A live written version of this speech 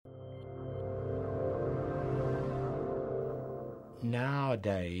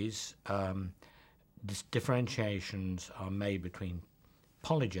Nowadays, differentiations are made between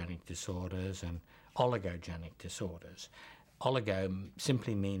polygenic disorders and oligogenic disorders. Oligo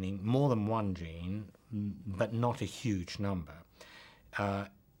simply meaning more than one gene, but not a huge number.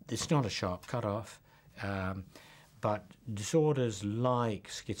 It's not a sharp cutoff, but disorders like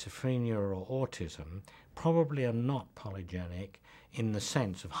schizophrenia or autism probably are not polygenic in the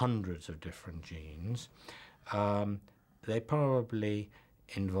sense of hundreds of different genes. They probably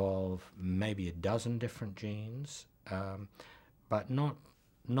involve maybe a dozen different genes, but not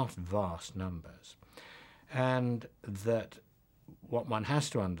vast numbers. And that what one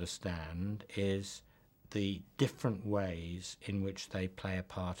has to understand is the different ways in which they play a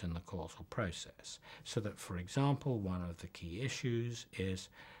part in the causal process. So that, for example, one of the key issues is,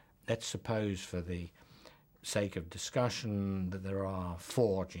 let's suppose for the sake of discussion that there are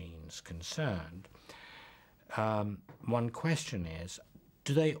 4 genes concerned. One question is,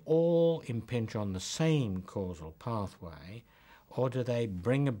 do they all impinge on the same causal pathway, or do they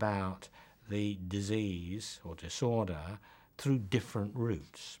bring about the disease or disorder through different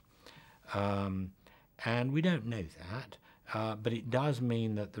routes? And we don't know that, but it does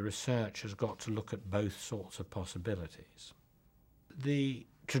mean that the research has got to look at both sorts of possibilities. The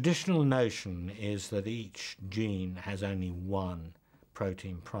traditional notion is that each gene has only one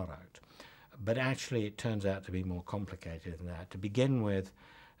protein product, but actually it turns out to be more complicated than that. To begin with,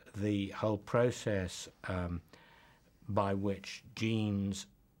 the whole process by which genes,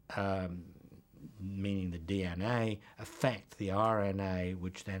 meaning the DNA, affect the RNA,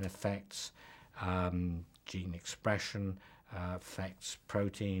 which then affects gene expression, affects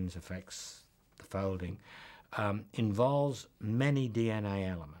proteins, affects the folding, involves many DNA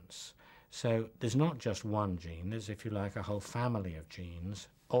elements. So there's not just one gene, there's, if you like, a whole family of genes,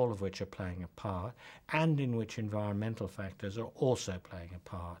 all of which are playing a part, and in which environmental factors are also playing a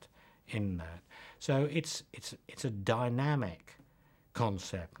part in that. So it's a dynamic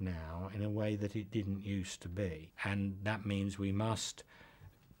concept now in a way that it didn't used to be. And that means we must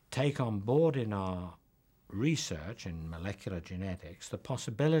take on board in our research in molecular genetics the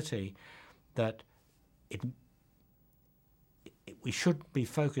possibility that we should be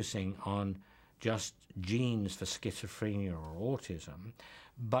focusing on just genes for schizophrenia or autism,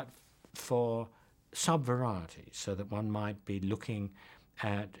 but for subvarieties, so that one might be looking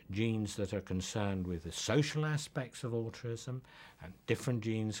at genes that are concerned with the social aspects of autism, and different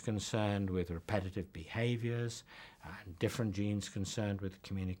genes concerned with repetitive behaviors, and different genes concerned with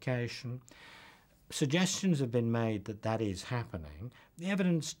communication. Suggestions have been made that that is happening. The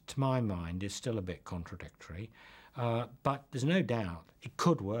evidence, to my mind, is still a bit contradictory, but there's no doubt it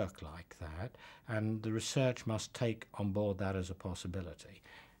could work like that, and the research must take on board that as a possibility.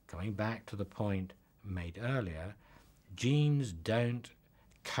 Going back to the point made earlier, genes don't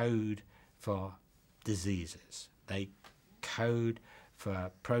code for diseases. They code for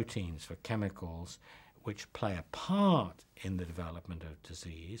proteins, for chemicals, which play a part in the development of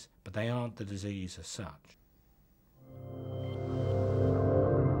disease, but they aren't the disease as such.